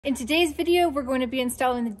In today's video, we're going to be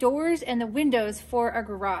installing the doors and the windows for our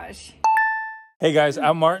garage. Hey guys,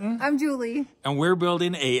 I'm Martin. I'm Julie. And we're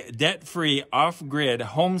building a debt-free, off-grid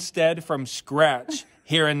homestead from scratch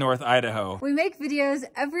here in North Idaho. We make videos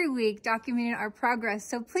every week documenting our progress,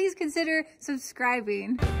 so please consider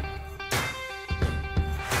subscribing.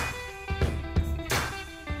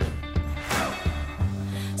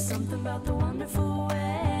 Something about the wonderful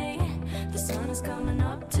way the sun is coming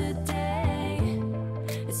up today.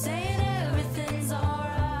 It's saying everything's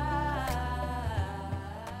alright.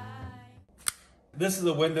 This is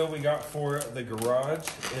the window we got for the garage.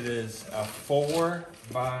 It is a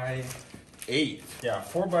 4x8. Yeah,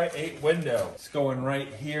 4x8 window. It's going right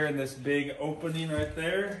here in this big opening right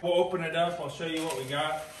there. We'll open it up, I'll show you what we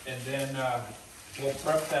got, and then we'll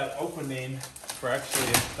prep that opening for actually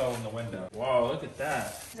installing the window. Wow, look at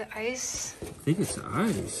that. Is it ice? I think it's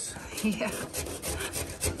ice. Yeah.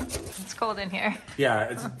 It's cold in here. Yeah,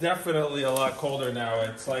 it's definitely a lot colder now.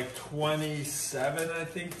 It's like 27, I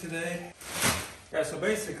think, today. Yeah, so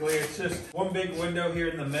basically it's just one big window here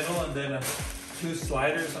in the middle and then two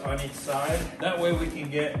sliders on each side. That way we can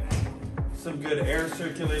get some good air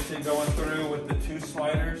circulation going through with the two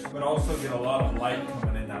sliders, but also get a lot of light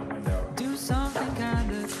coming in that window. Do something kind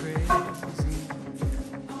of crazy.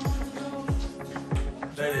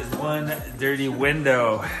 That is one dirty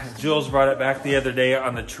window. Jules brought it back the other day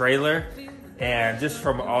on the trailer, and just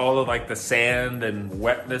from all of like the sand and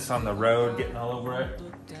wetness on the road getting all over it,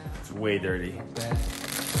 it's way dirty. Yeah,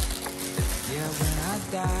 when I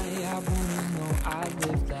die, I wanna know I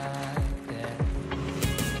lived like that.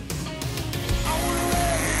 I wanna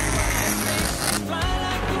fly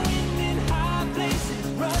like the wind in high places,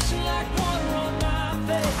 rushing like water on my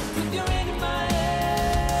face, with your hand in my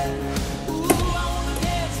head. Ooh, I wanna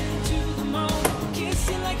dance into the moment, kiss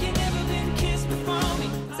you like you never been kissed before me.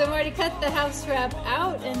 So I already cut the house wrap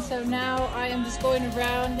out, and so now I am just going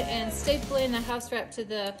around and stapling the house wrap to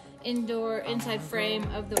the inside frame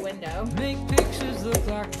of the window. Make pictures look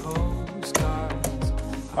like postcards.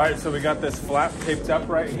 All right, so we got this flap taped up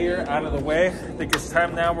right here out of the way. I think it's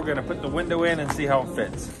time now we're gonna put the window in and see how it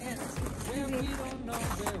fits.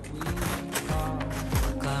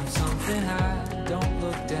 Climb something high, don't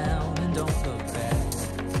look down and don't look back.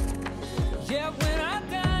 Yeah, when I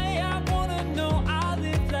die, I wanna know I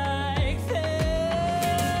live like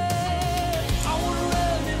that. I wanna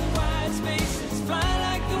run in wide spaces, fly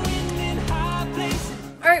like the wind in high places.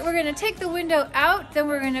 All right, we're gonna take the window out, then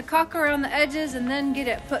we're gonna caulk around the edges and then get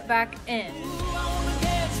it put back in.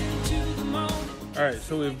 All right,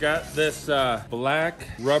 so we've got this black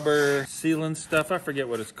rubber sealant stuff. I forget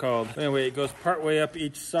what it's called. Anyway, it goes part way up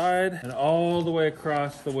each side and all the way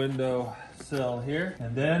across the window sill here.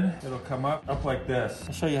 And then it'll come up like this.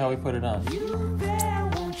 I'll show you how we put it on. You there,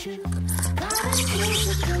 won't you? Come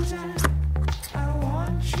closer, 'cause I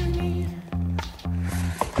want you near.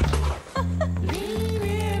 Lean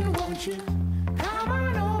in, won't you? Come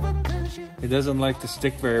on over, 'cause you. It doesn't like to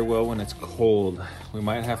stick very well when it's cold. We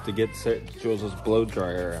might have to get Jules' blow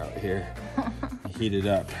dryer out here and heat it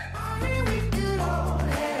up.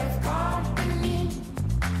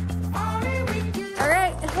 All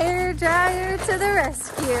right, hair dryer to the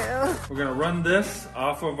rescue. We're gonna run this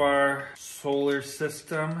off of our solar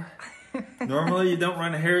system. Normally you don't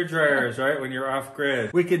run hair dryers, right, when you're off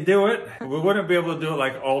grid. We can do it, but we wouldn't be able to do it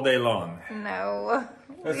like all day long. No.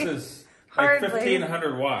 This is like Hardly.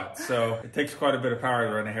 1,500 watts, so it takes quite a bit of power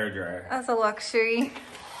to run a hair dryer. That's a luxury.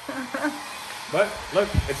 But look,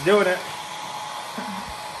 it's doing it.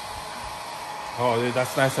 Oh, dude,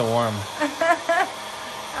 that's nice and warm.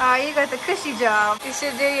 Oh, you got the cushy job. You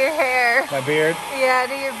should do your hair. My beard. Yeah,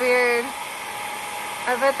 do your beard.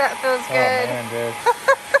 I bet that feels Oh good. man, dude.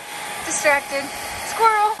 Distracted.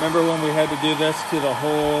 Squirrel. Remember when we had to do this to the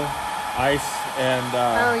whole ice and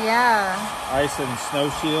Oh yeah, ice and snow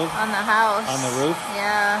shield on the house. on the roof?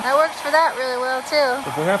 Yeah, that worked for that really well too.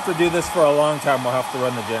 If we have to do this for a long time, we'll have to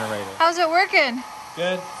run the generator. How's it working?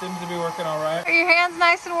 Good. Seems to be working all right. Are your hands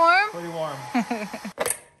nice and warm? Pretty warm.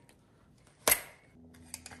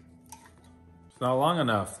 It's not long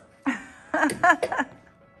enough.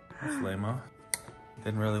 That's lame-o.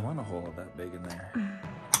 Didn't really want a hole that big in there.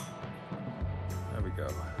 There we go.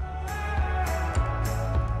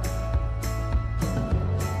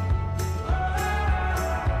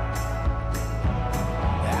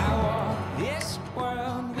 I walk this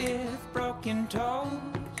world with broken toes,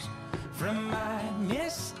 from my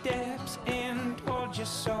missteps and towards your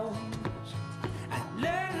souls. I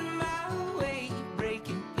learned my way,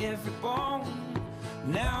 breaking every bone.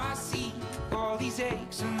 Now I see all these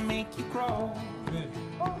aches and make you grow.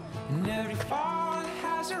 And every fall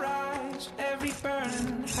has a rise, every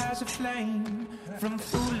burn has as a flame. From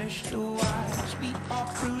foolish to wise, we all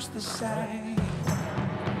cruise the same.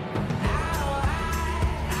 Now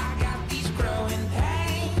I got these growing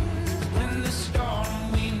pains. When the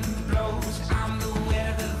storm wind blows, I'm the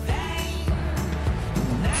weather vane.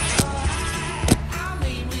 Now I'm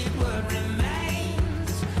made with what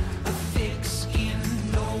remains. A thick skin,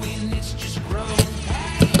 knowing it's just growing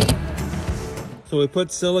pain. So we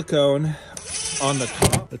put silicone on the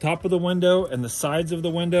top of the window and the sides of the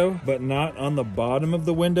window, but not on the bottom of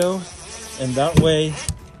the window. And that way,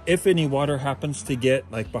 if any water happens to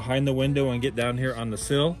get like behind the window and get down here on the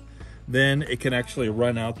sill, then it can actually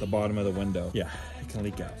run out the bottom of the window. Yeah, it can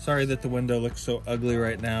leak out. Sorry that the window looks so ugly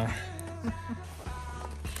right now.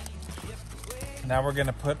 Now we're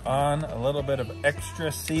gonna put on a little bit of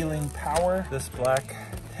extra sealing power. This black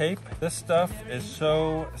tape. This stuff is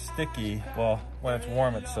so sticky. Well, when it's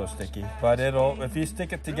warm, it's so sticky. But if you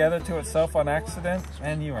stick it together to itself on accident,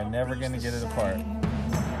 man, you are never gonna get it apart.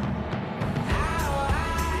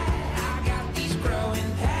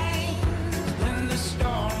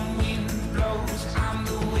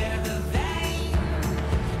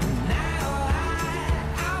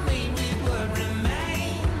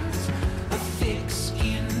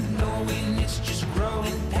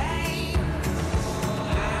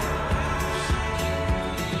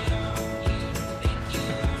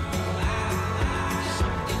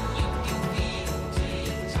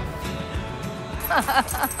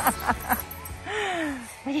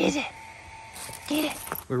 What is it? Get it.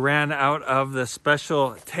 We ran out of the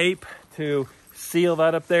special tape to seal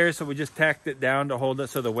that up there, so we just tacked it down to hold it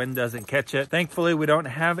so the wind doesn't catch it. Thankfully, we don't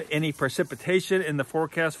have any precipitation in the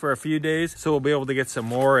forecast for a few days, so we'll be able to get some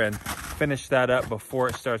more and finish that up before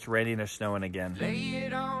it starts raining or snowing again. Lay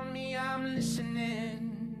it on me, I'm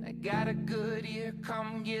listening. I got a good ear,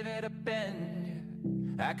 come give it a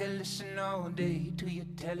bend. I could listen all day till you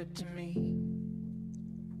tell it to me.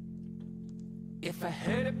 If I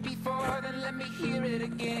heard it before, then let me hear it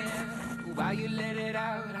again. While you let it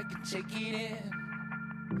out, I can take it in.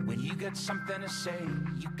 When you got something to say,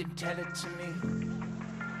 you can tell it to me.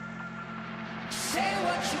 Say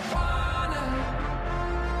what you wanna.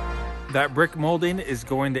 That brick molding is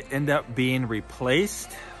going to end up being replaced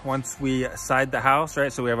once we side the house,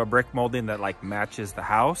 right? So we have a brick molding that like matches the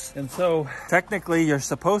house. And so technically you're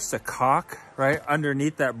supposed to caulk, right,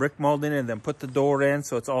 underneath that brick molding and then put the door in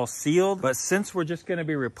so it's all sealed. But since we're just gonna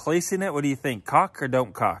be replacing it, what do you think, caulk or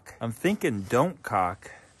don't caulk? I'm thinking don't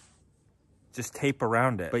caulk, just tape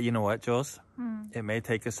around it. But you know what, Jules? It may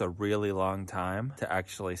take us a really long time to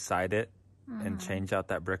actually side it and change out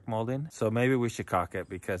that brick molding. So maybe we should caulk it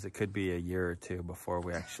because it could be a year or two before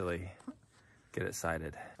we actually get it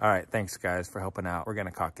sided. All right, thanks guys for helping out. We're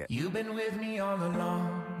gonna caulk it. You've been with me all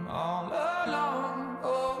along,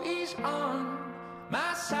 always on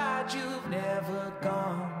my side. You've never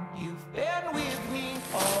gone. You've been with me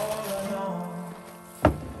all along,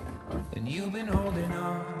 and you've been holding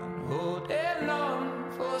on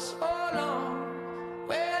for so long.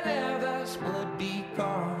 When others would be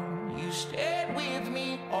gone, you stayed with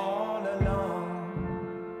me all along.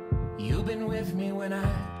 You've been with me when I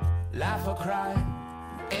laugh or cry.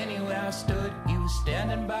 Anywhere I stood, you were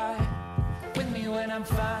standing by. With me when I'm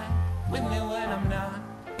fine, with me when I'm not.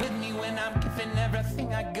 With me when I'm giving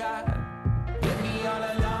everything I got. With me all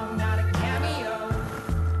along, not a cameo.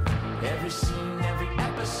 Every scene, every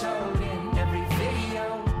episode, in every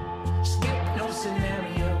video. Skip no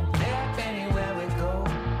scenario, there anywhere we go.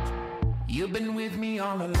 You've been with me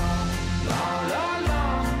all along,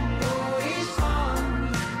 always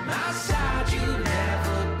on my side. You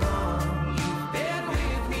never gone. You've been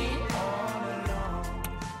with me all along.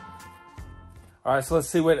 All right, so let's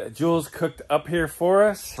see what Jules cooked up here for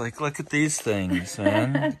us. Like, look at these things,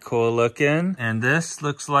 man. Cool looking. And this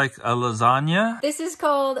looks like a lasagna. This is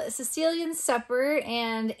called Sicilian Supper,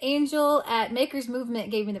 and Angel at Maker's Movement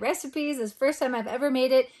gave me the recipes. It's the first time I've ever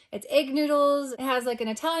made it. It's egg noodles. It has like an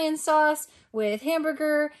Italian sauce with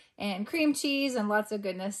hamburger and cream cheese and lots of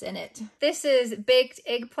goodness in it. This is baked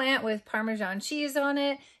eggplant with Parmesan cheese on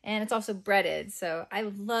it, and it's also breaded. So I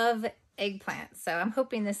love eggplant, so I'm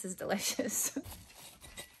hoping this is delicious.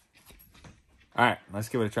 All right, let's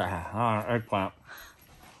give it a try. Eggplant.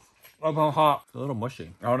 Oh, hot. It's a little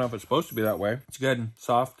mushy. I don't know if it's supposed to be that way. It's good and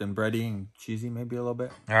soft and bready and cheesy, maybe a little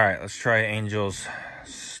bit. All right, let's try Angel's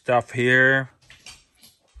stuff here.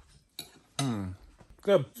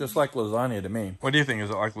 Good, just like lasagna to me. What do you think? Is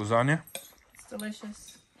it like lasagna? It's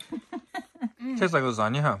delicious. Tastes like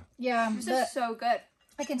lasagna, huh? Yeah, This is so good.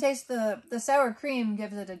 I can taste the sour cream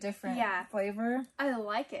gives it a different flavor, I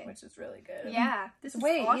like it. which is really good. Yeah, this It's is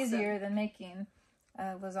way awesome. easier than making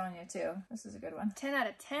lasagna too. This is a good one. 10 out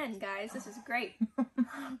of 10, guys. This is great. All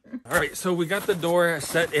right, so we got the door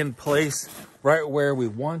set in place right where we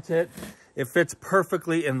want it. It fits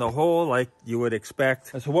perfectly in the hole like you would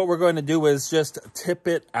expect. And so what we're going to do is just tip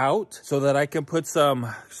it out so that I can put some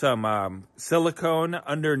silicone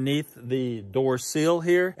underneath the door seal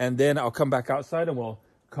here. And then I'll come back outside and we'll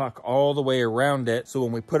caulk all the way around it. So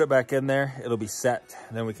when we put it back in there, it'll be set.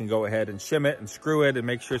 And then we can go ahead and shim it and screw it and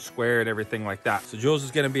make sure it's square and everything like that. So Jules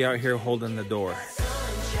is gonna be out here holding the door.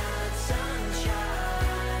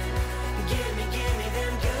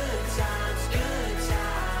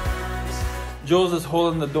 Jules is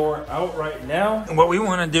holding the door out right now. And what we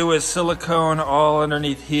want to do is silicone all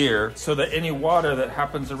underneath here so that any water that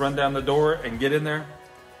happens to run down the door and get in there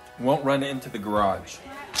won't run into the garage.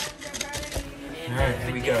 All right,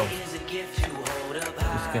 here we go.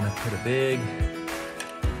 Just gonna put a big,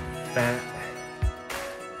 fat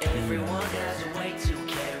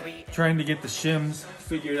trying to get the shims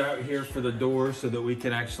figured out here for the door so that we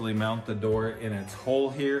can actually mount the door in its hole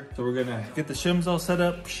here. So we're gonna get the shims all set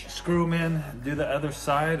up, screw them in, do the other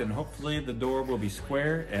side, and hopefully the door will be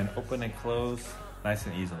square and open and close nice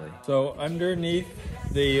and easily. So underneath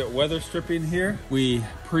the weather stripping here, we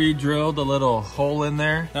pre-drilled a little hole in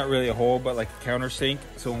there. Not really a hole, but like a countersink.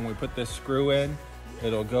 So when we put this screw in,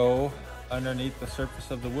 it'll go underneath the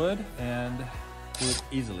surface of the wood and do it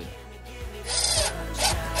easily.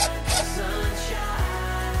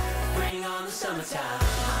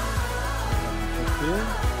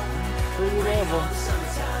 Pretty level.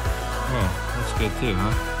 Oh, that's good too,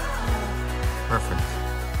 huh? Perfect.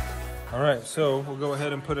 All right, so we'll go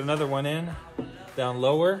ahead and put another one in down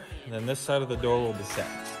lower, and then this side of the door will be set.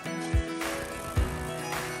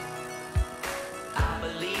 I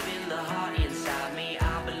believe in the heart inside me.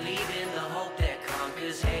 I believe in the hope that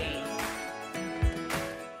conquers hate.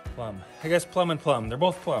 Plum. I guess plum and plum. They're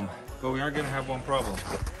both plum, but we are gonna have one problem.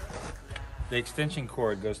 The extension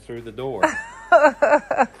cord goes through the door.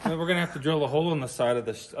 We're gonna have to drill a hole in the side of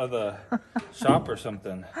the shop or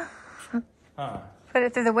something. Huh. Put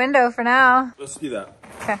it through the window for now. Let's do that.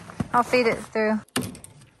 Okay, I'll feed it through.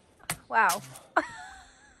 Wow.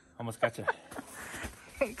 Almost got you.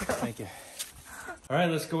 There you go. Thank you. All right,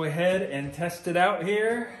 let's go ahead and test it out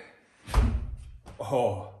here.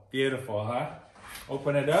 Oh, beautiful, huh?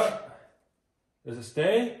 Open it up. Does it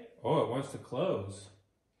stay? Oh, it wants to close.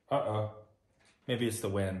 Uh-oh. Maybe it's the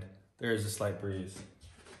wind. There is a slight breeze.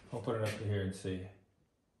 I'll put it up to here and see.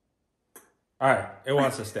 All right, it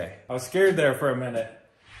wants to stay. I was scared there for a minute.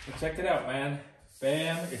 But check it out, man.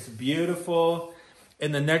 Bam, it's beautiful.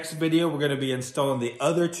 In the next video, we're gonna be installing the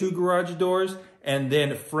other two garage doors and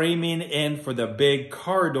then framing in for the big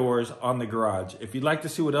car doors on the garage. If you'd like to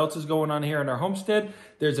see what else is going on here in our homestead,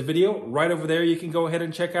 there's a video right over there you can go ahead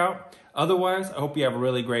and check out. Otherwise, I hope you have a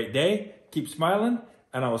really great day. Keep smiling,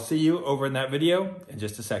 and I will see you over in that video in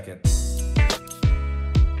just a second.